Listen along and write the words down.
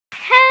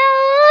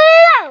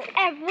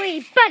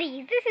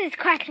everybody, this is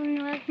Crackling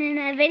in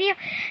a video.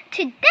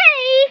 Today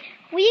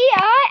we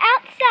are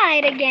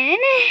outside again,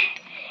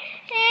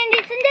 and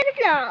it's another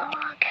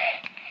vlog.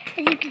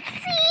 As you can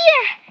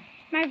see,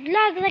 my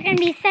vlogs are going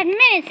to be 7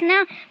 minutes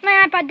now.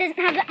 My iPod doesn't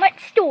have that much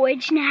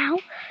storage now.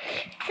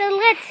 So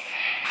let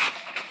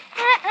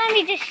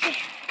me just,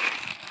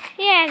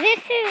 yeah, this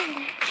is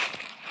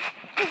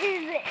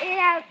it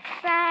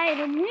outside,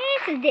 and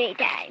this is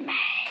daytime.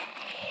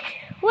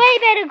 Way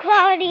better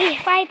quality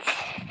lights.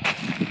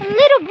 A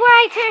little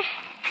brighter.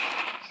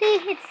 See,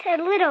 it's a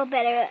little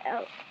better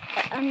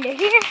under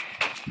here.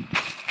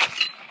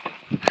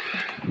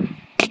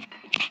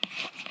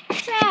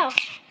 So,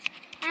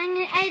 I'm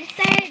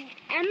deciding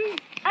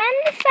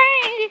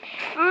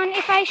on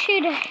if I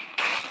should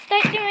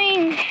start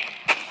doing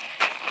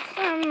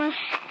some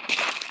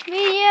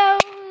videos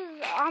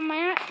on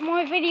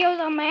more videos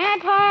on my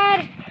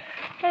iPod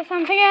or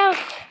something else.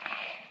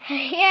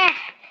 Yeah,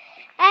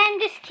 I'm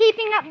just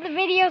keeping up the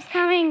videos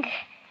coming.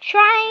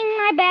 Trying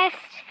my best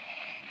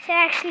to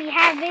actually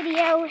have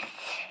videos.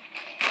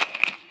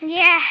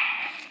 Yeah,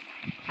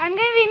 I'm going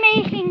to be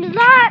making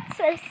lots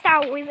of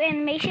Star Wars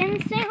animation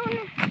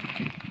soon.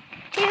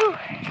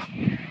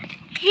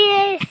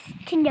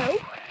 Just to know.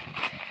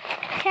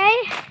 Okay?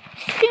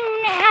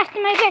 Soon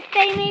after my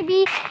birthday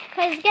maybe.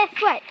 Because guess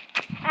what?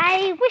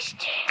 I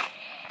wished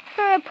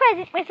for a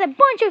present with a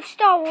bunch of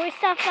Star Wars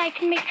stuff that I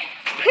can make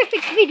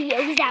perfect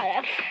videos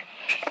out of.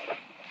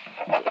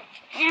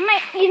 I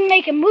might even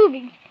make a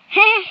movie.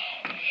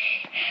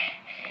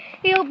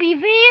 It'll be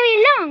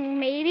very long,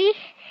 maybe.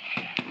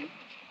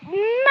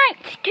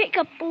 Might take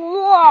up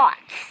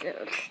lots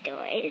of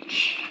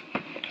storage.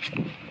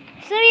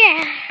 So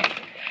yeah,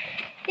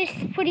 this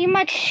is pretty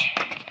much,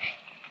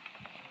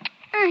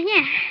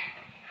 yeah.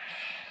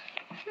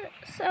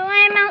 So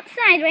I'm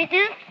outside right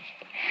now.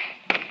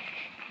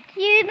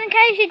 Do you think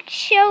I should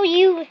show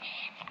you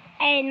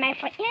in my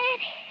front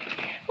yard?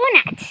 Or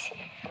not?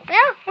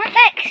 Well, want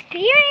that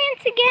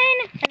experience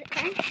again?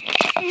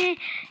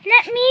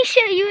 Let me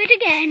show you it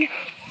again. In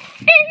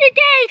the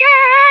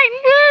daytime.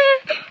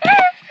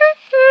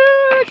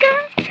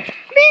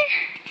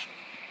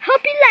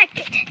 Hope you liked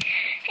it.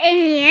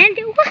 And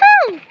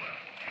woohoo!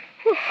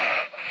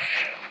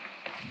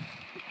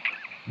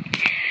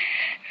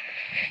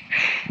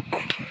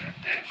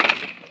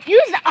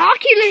 Use the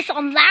Oculus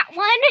on that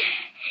one.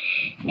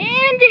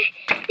 And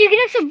you can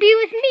also be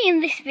with me in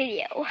this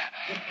video.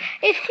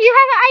 If you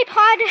have an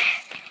iPod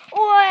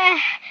or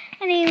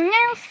anything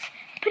else,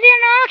 put it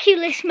in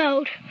Oculus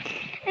mode.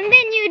 And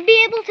then you'd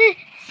be able to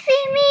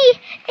see me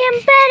in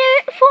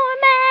better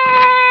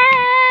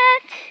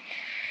format.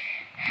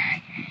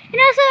 And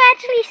also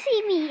actually see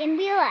me in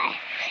real life.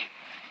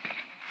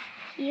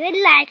 You would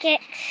like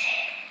it.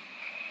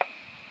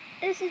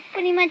 This is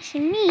pretty much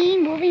me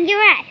moving your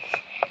eyes.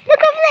 Look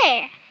over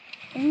there.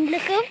 And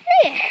look over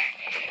there.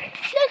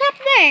 Look up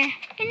there.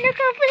 And look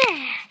over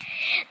there.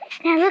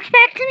 Now look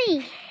back to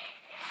me.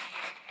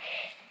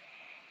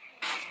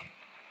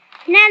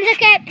 Now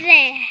look up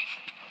there.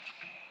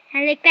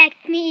 Now look back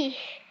to me.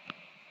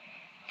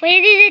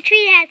 Where did the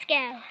treehouse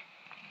go?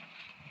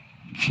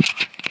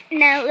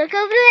 Now look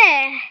over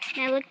there.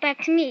 Now look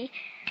back to me.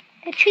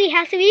 The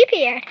treehouse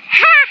reappeared.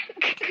 Ha!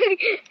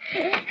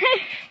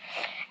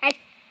 I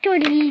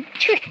totally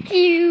tricked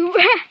you.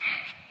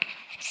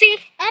 See?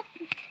 Up.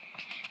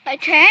 I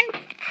turn.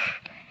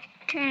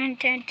 Turn.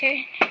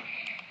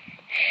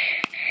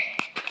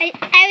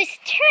 I was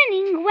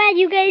turning while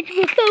you guys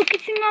were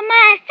focusing on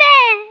my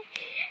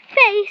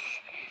face.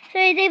 So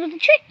I was able to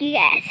trick you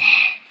guys.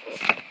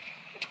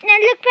 Now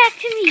look back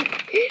to me.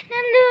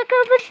 Now look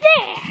over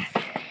there.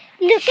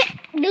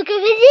 Look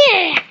over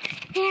there.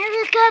 Now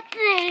look up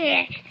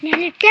there. Now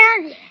look down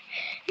there.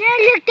 Now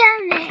look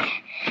down there.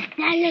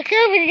 Now look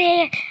over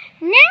there.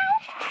 Now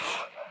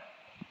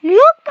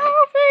look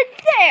over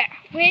there.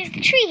 Where's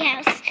the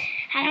treehouse?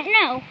 I don't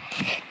know.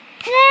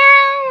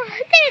 Now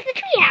there's the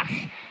treehouse.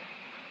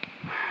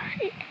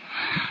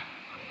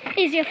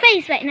 Is your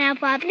face right now,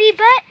 probably,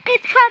 but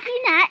it's probably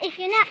not if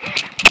you're not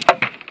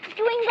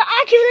doing the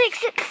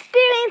Oculus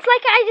experience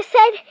like I just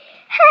said.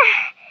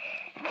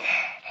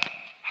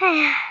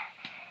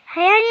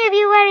 Are any of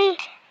you ready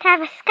to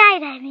have a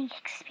skydiving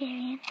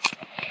experience?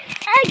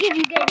 I'll give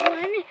you guys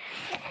one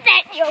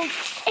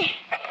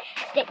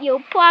that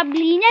you'll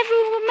probably never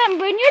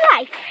remember in your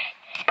life.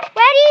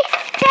 Ready,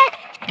 set,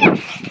 go!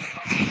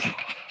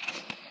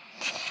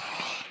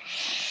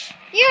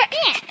 You're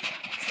in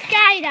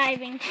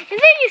skydiving, and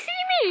then you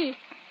see me,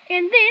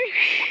 and then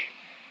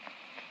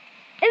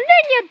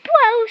you're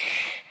close,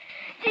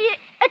 you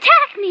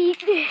attack me,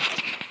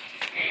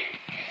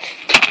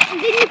 and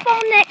then you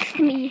fall next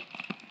to me.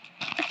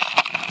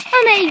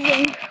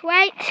 Amazing,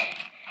 right?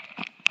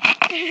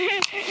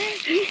 This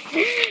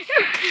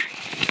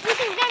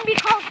is going to be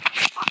called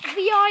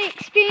VR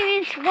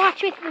experience.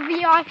 Watch with the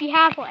VR if you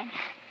have one.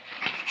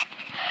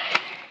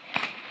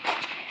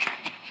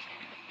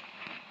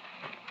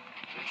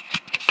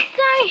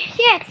 So,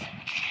 yes,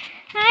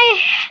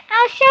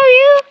 I'll show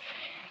you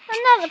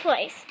another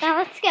place. Now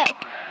let's go.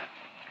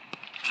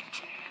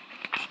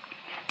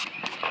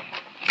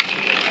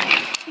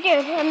 Dude,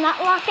 I'm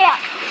not locked out.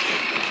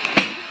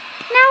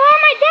 Now all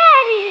my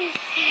dad is.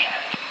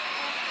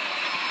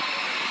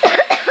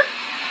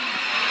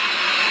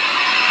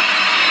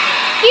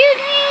 Excuse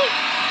me.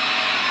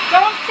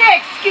 Don't say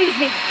excuse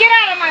me. Get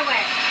out of my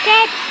way.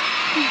 Dad.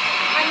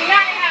 I'm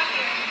not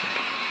happy.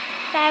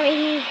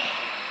 Sorry.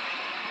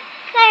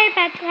 Sorry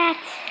about that.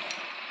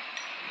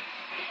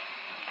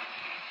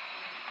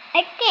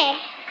 Okay.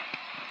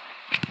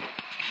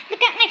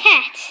 Look at my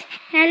cat.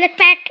 Now look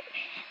back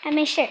at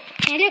my shirt.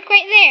 Now look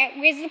right there.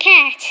 Where's the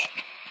cat?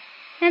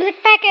 Now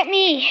look back at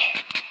me.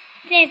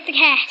 There's the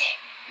cat.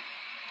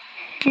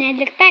 Now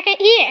look back at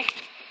here.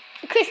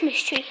 The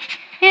Christmas tree.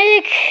 Now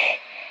look,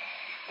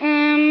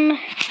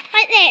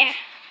 right there.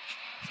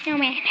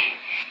 Snowman.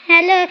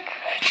 Now look,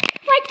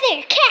 right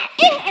there. Cat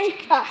and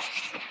us.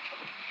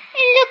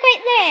 And look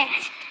right there.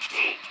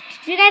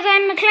 You guys are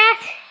in my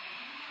class?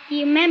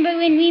 You remember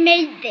when we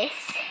made this?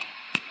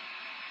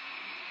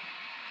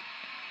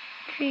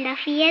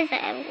 Fluffy as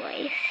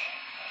always.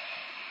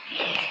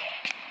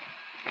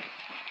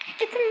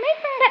 It's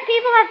amazing that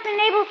people have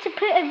been able to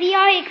put a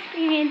VR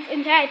experience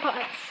into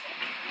iPods.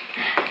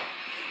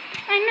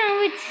 I know,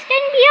 it's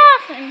gonna be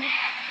awesome.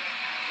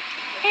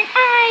 And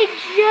I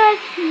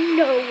just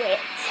know it.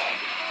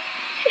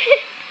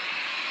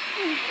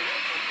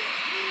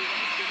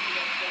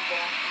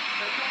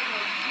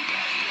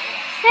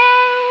 So,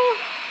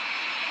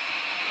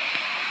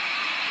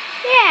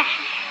 yeah.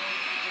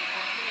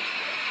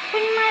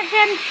 Pretty much,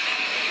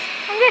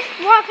 I'm just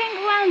walking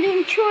around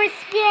doing chores,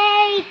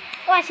 yay,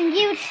 watching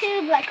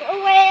YouTube like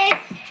always.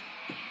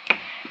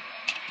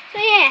 So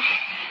yeah.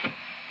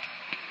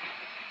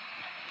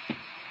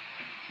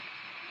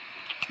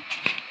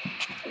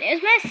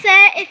 There's my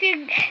set. If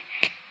you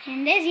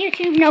and there's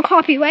YouTube, no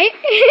copyright.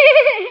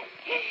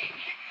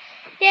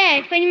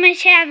 Yeah, pretty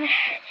much have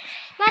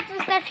lots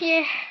of stuff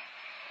here.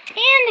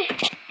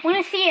 And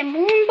want to see a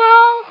moon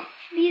ball?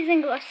 These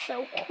things are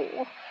so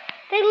cool.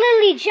 They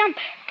literally jump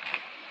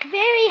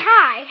very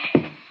high.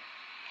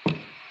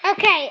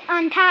 Okay,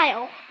 on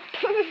tile.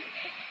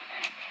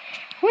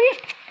 when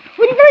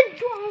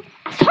jump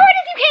as hard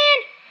as you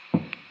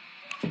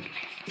can.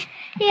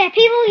 Yeah,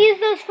 people use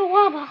those for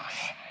wall balls.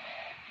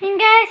 And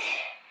guys,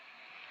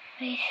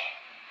 wait.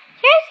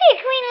 Did I see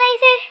a green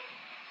laser?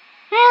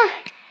 Well,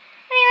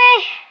 anyway.